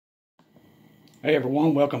Hey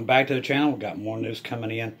everyone, welcome back to the channel. We've got more news coming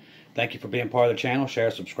in. Thank you for being part of the channel. Share,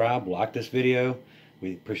 subscribe, like this video.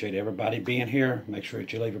 We appreciate everybody being here. Make sure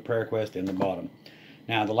that you leave a prayer request in the bottom.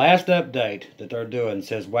 Now, the last update that they're doing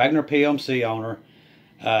says Wagner PMC owner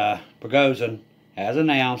Prigozhin has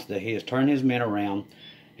announced that he has turned his men around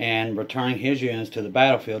and returning his units to the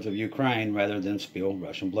battlefields of Ukraine rather than spill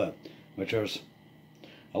Russian blood. Which there's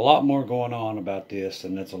a lot more going on about this,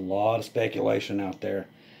 and it's a lot of speculation out there.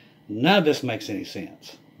 None of this makes any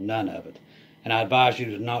sense. None of it. And I advise you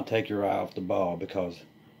to not take your eye off the ball because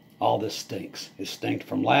all this stinks. It stinks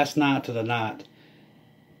from last night to the night.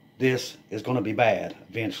 This is going to be bad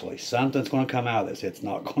eventually. Something's going to come out of this. It's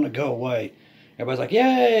not going to go away. Everybody's like,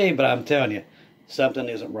 yay! But I'm telling you, something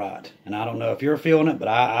isn't right. And I don't know if you're feeling it, but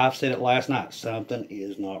I've said it last night. Something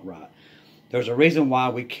is not right. There's a reason why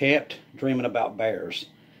we kept dreaming about bears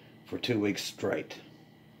for 2 weeks straight.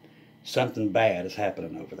 Something bad is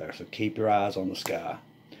happening over there, so keep your eyes on the sky.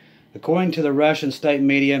 According to the Russian state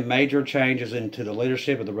media, major changes into the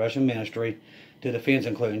leadership of the Russian Ministry to Defense,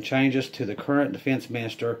 including changes to the current Defense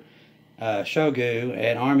Minister, Shoigu,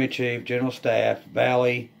 and Army Chief General Staff,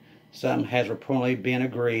 Valley, some has reportedly been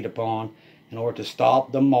agreed upon in order to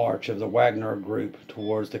stop the march of the Wagner Group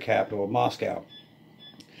towards the capital of Moscow.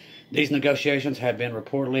 These negotiations have been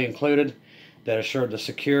reportedly included that assured the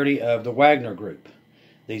security of the Wagner Group.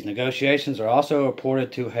 These negotiations are also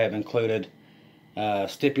reported to have included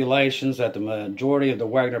stipulations that the majority of the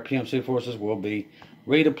Wagner PMC forces will be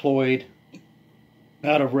redeployed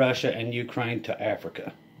out of Russia and Ukraine to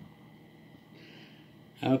Africa.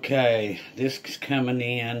 Okay, this is coming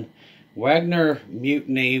in. Wagner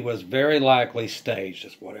mutiny was very likely staged,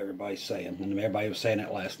 is what everybody's saying, and everybody was saying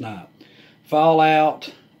it last night.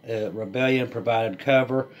 Fallout rebellion provided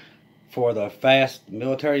cover for the fast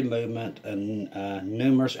military movement and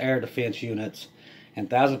numerous air defense units and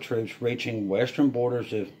thousands of troops reaching western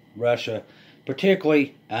borders of Russia,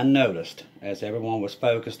 particularly unnoticed, as everyone was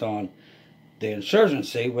focused on the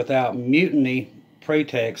insurgency. Without mutiny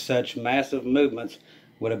pretext, such massive movements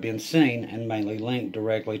would have been seen and mainly linked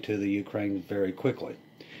directly to the Ukraine very quickly.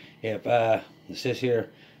 If it says here,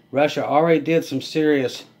 Russia already did some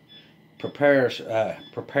serious preparations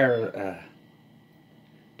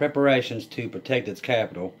to protect its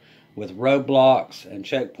capital, with roadblocks and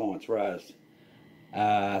checkpoints raised.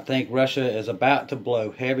 I think Russia is about to blow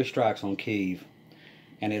heavy strikes on Kyiv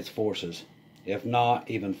and its forces, if not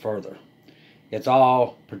even further. It's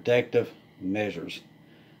all protective measures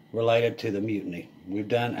related to the mutiny. We've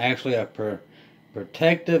done actually a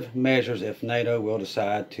protective measures if NATO will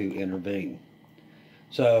decide to intervene.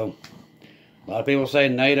 So, a lot of people say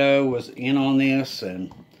NATO was in on this,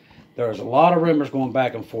 and there's a lot of rumors going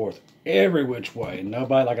back and forth every which way.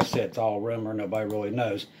 Nobody, like I said, it's all rumor. Nobody really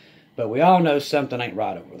knows. But we all know something ain't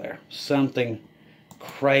right over there. Something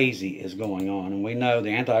crazy is going on. And we know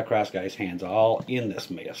the Antichrist got his hands all in this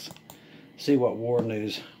mess. See what war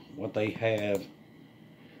news, what they have.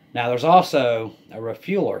 Now, there's also a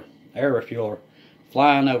refueler, air refueler,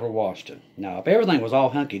 flying over Washington. Now, if everything was all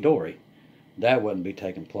hunky-dory, that wouldn't be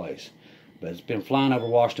taking place. But it's been flying over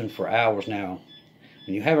Washington for hours now.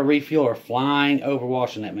 When you have a refueler flying over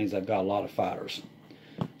Washington, that means they've got a lot of fighters.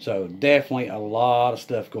 So definitely a lot of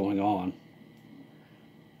stuff going on.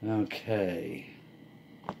 Okay.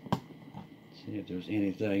 See if there's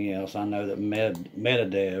anything else. I know that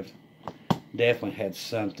Medvedev definitely had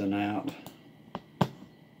something out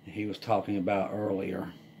he was talking about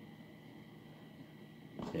earlier.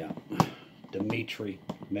 Yeah. Dmitry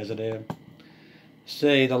Medvedev.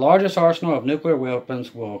 See, the largest arsenal of nuclear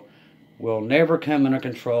weapons will never come under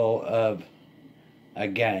control of a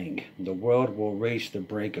gang. The world will reach the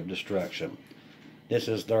brink of destruction. This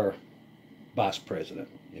is their vice president.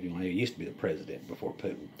 If you want, he used to be the president before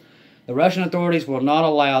Putin. The Russian authorities will not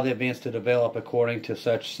allow the events to develop according to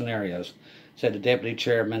such scenarios, said the deputy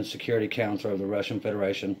chairman, Security Council of the Russian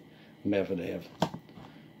Federation, Medvedev.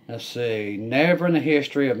 Let's see. Never in the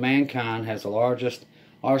history of mankind has the largest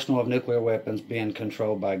arsenal of nuclear weapons been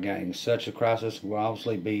controlled by gangs. Such a crisis will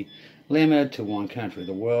obviously be limited to one country.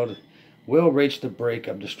 The world will reach the brink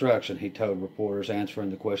of destruction, he told reporters,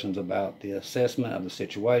 answering the questions about the assessment of the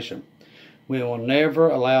situation. We will never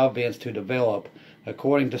allow events to develop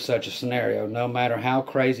according to such a scenario, no matter how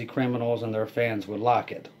crazy criminals and their fans would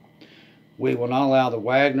like it. We will not allow the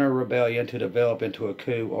Wagner rebellion to develop into a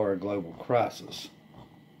coup or a global crisis.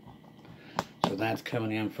 So that's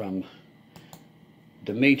coming in from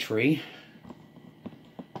Dmitry.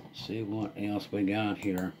 See what else we got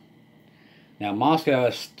here. Now, Moscow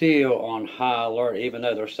is still on high alert, even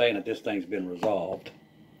though they're saying that this thing's been resolved.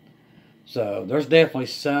 So, there's definitely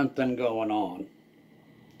something going on.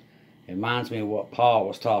 It reminds me of what Paul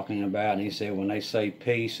was talking about, and he said when they say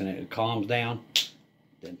peace and it calms down,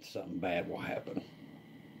 then something bad will happen.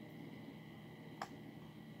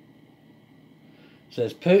 It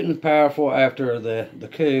says Putin's powerful. After the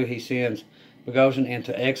coup, he sends Prigozhin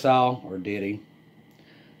into exile, or did he?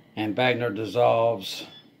 And Wagner dissolves.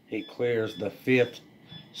 He clears the fifth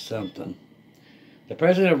something. The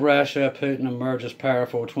president of Russia, Putin, emerges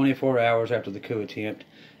powerful 24 hours after the coup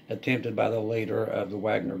attempted by the leader of the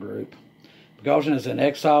Wagner group. Prigozhin is in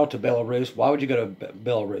exile to Belarus. Why would you go to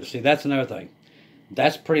Belarus? See, that's another thing.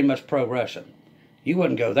 That's pretty much pro-Russian. You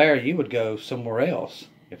wouldn't go there. You would go somewhere else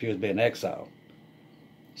if you was being exiled.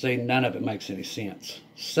 See, none of it makes any sense.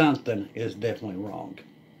 Something is definitely wrong.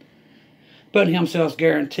 Putin himself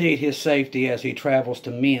guaranteed his safety as he travels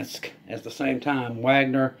to Minsk. At the same time,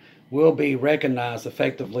 Wagner will be recognized,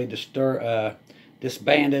 effectively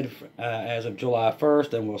disbanded as of July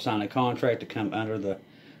 1st, and will sign a contract to come under the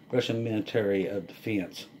Russian Ministry of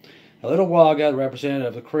Defense. A little while ago, the representative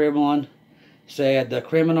of the Kremlin said the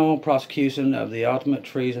criminal prosecution of the ultimate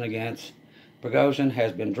treason against Prigozhin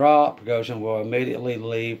has been dropped. Prigozhin will immediately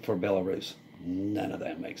leave for Belarus. None of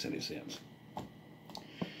that makes any sense.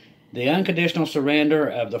 The unconditional surrender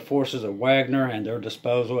of the forces of Wagner and their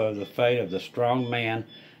disposal of the fate of the strong man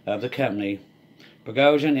of the company,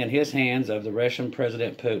 Prigozhin in his hands of the Russian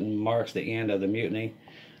President Putin, marks the end of the mutiny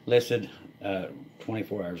listed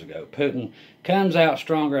 24 hours ago. Putin comes out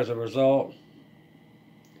stronger as a result.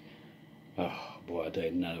 Oh boy, I tell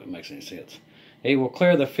you, none of it makes any sense. He will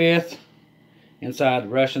clear the fifth inside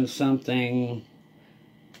Russian something.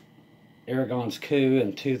 Aragon's coup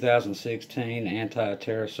in 2016,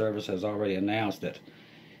 Anti-Terror Service has already announced that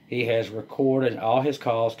he has recorded all his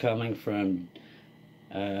calls coming from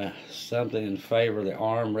something in favor of the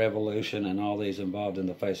armed revolution, and all these involved in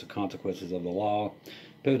the face of consequences of the law.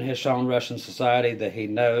 Putin has shown Russian society that he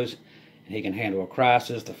knows and he can handle a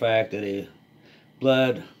crisis. The fact that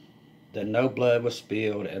no blood was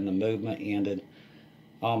spilled and the movement ended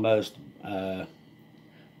almost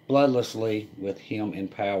bloodlessly with him in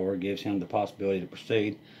power gives him the possibility to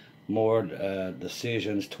proceed more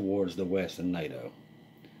decisions towards the West and NATO.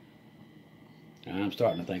 And I'm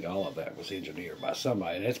starting to think all of that was engineered by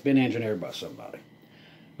somebody, and it's been engineered by somebody.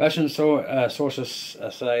 Russian sources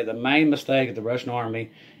say the main mistake of the Russian army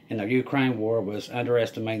in the Ukraine war was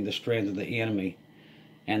underestimating the strength of the enemy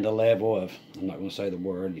and the level of, I'm not going to say the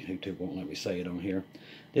word, YouTube won't let me say it on here.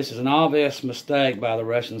 This is an obvious mistake by the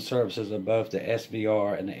Russian services of both the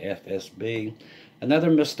SVR and the FSB. Another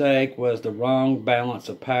mistake was the wrong balance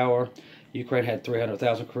of power. Ukraine had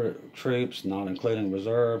 300,000 troops, not including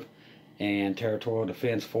reserve, and territorial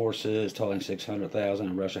defense forces totaling 600,000,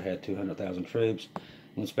 and Russia had 200,000 troops,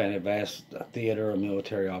 and spanning a vast theater of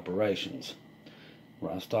military operations.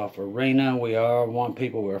 Rostov Arena, we are one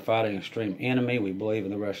people, we are fighting an extreme enemy. We believe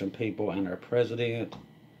in the Russian people and our president.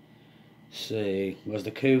 See, was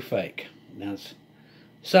the coup fake? Now,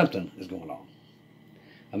 something is going on.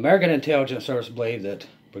 American intelligence service believe that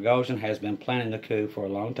Prigozhin has been planning the coup for a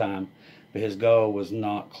long time, but his goal was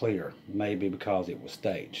not clear, maybe because it was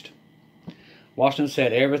staged. Washington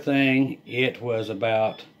said everything it was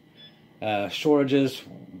about shortages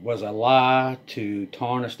was a lie to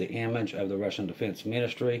tarnish the image of the Russian Defense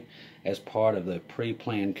Ministry as part of the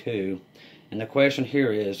pre-planned coup. And the question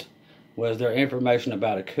here is, was there information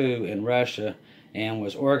about a coup in Russia and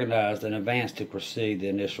was organized in advance to precede the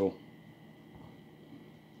initial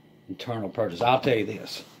internal purchase? I'll tell you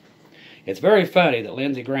this. It's very funny that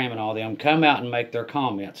Lindsey Graham and all them come out and make their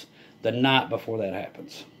comments the night before that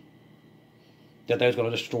happens, that they was going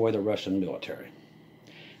to destroy the Russian military.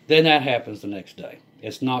 Then that happens the next day.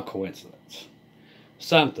 It's not coincidence.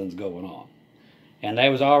 Something's going on. And they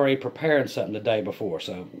was already preparing something the day before.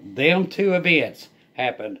 So them two events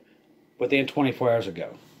happened within 24 hours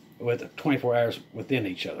ago. With 24 hours within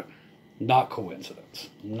each other. Not coincidence.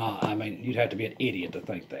 I mean, you'd have to be an idiot to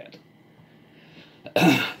think that.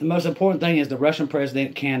 The most important thing is the Russian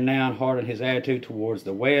president can now harden his attitude towards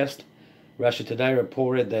the West. Russia Today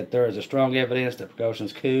reported that there is a strong evidence that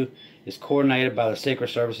Prigozhin's coup is coordinated by the secret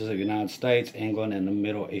services of the United States, England, and the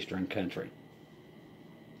Middle Eastern country,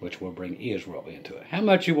 which will bring Israel into it. How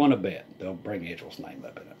much you want to bet they'll bring Israel's name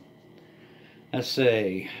up in it? Let's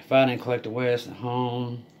see. Fighting collective West at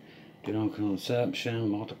home, general consumption,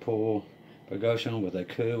 multiple. Prigozhin with a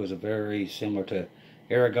coup is very similar to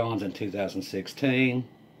Aragon's in 2016.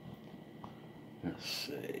 Let's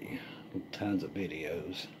see. Tons of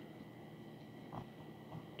videos.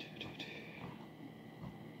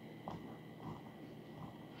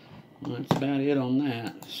 That's about it on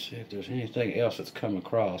that. Let's see if there's anything else that's come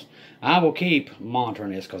across. I will keep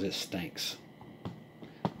monitoring this because it stinks.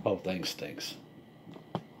 Whole thing stinks.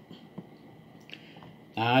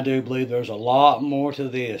 I do believe there's a lot more to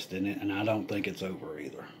this than it, and I don't think it's over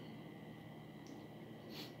either.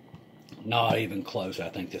 Not even close. I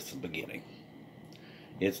think this is the beginning.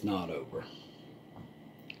 It's not over.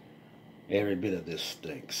 Every bit of this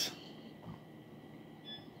stinks.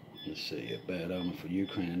 Let's see. A bad omen for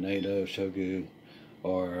Ukraine and NATO. Shogu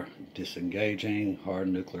are disengaging. Hard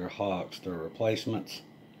nuclear hawks. Their replacements.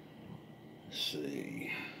 Let's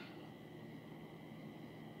see.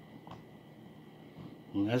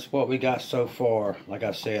 Well, that's what we got so far. Like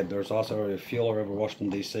I said, there's also a refueler over Washington,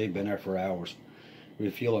 D.C. Been there for hours.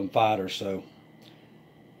 Refueling fighters. So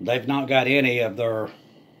they've not got any of their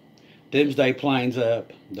doomsday planes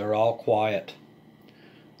up. They're all quiet.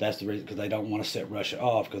 That's the reason, because they don't want to set Russia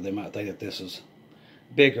off, because they might think that this is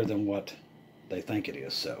bigger than what they think it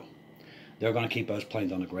is. So they're going to keep those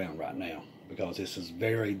planes on the ground right now, because this is a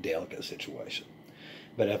very delicate situation.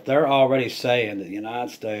 But if they're already saying that the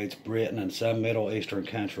United States, Britain, and some Middle Eastern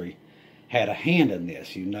country had a hand in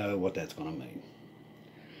this, you know what that's going to mean.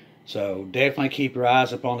 So definitely keep your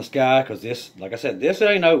eyes up on the sky, because this, like I said, this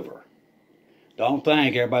ain't over. Don't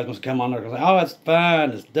think everybody's going to come on there and say, oh, it's fine,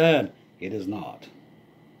 it's done. It is not.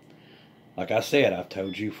 Like I said, I've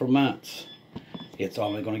told you for months, it's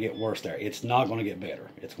only going to get worse there. It's not going to get better.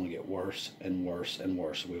 It's going to get worse and worse and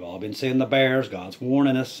worse. We've all been seeing the bears. God's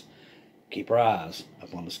warning us. Keep our eyes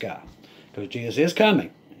up on the sky, because Jesus is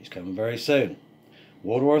coming. He's coming very soon.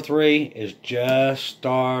 World War III is just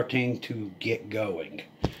starting to get going,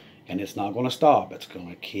 and it's not going to stop. It's going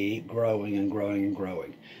to keep growing and growing and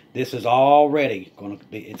growing. This is already going to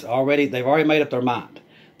be, they've already made up their mind.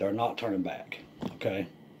 They're not turning back, okay?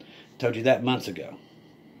 I told you that months ago.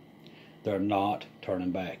 They're not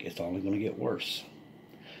turning back. It's only going to get worse.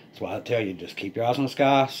 That's why I tell you, just keep your eyes on the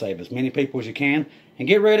sky, save as many people as you can, and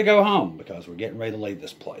get ready to go home, because we're getting ready to leave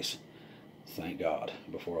this place. Thank God,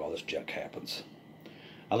 before all this junk happens.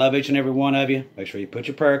 I love each and every one of you. Make sure you put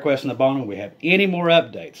your prayer requests in the bottom. If we have any more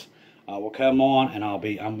updates, I will come on, and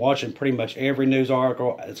I'm watching pretty much every news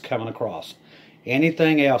article that's coming across.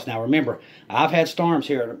 Anything else. Now remember, I've had storms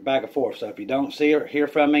here back and forth, so if you don't see or hear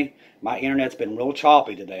from me, my internet's been real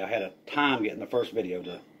choppy today. I had a time getting the first video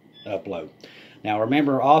to upload. Now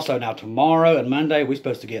remember also, now tomorrow and Monday, we're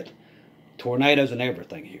supposed to get tornadoes and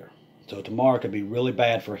everything here. So tomorrow could be really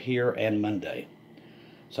bad for here and Monday.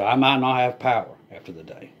 So I might not have power after the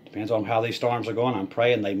day. Depends on how these storms are going. I'm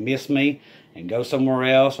praying they miss me and go somewhere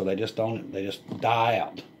else, or they just die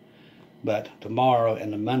out. But tomorrow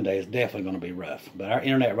and the Monday is definitely going to be rough. But our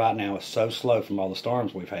internet right now is so slow from all the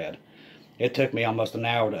storms we've had. It took me almost an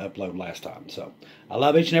hour to upload last time. So I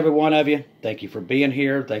love each and every one of you. Thank you for being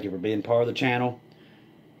here. Thank you for being part of the channel.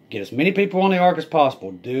 Get as many people on the ark as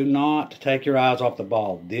possible. Do not take your eyes off the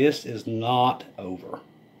ball. This is not over.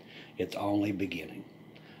 It's only beginning.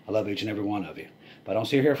 I love each and every one of you. If I don't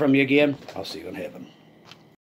see or hear from you again, I'll see you in heaven.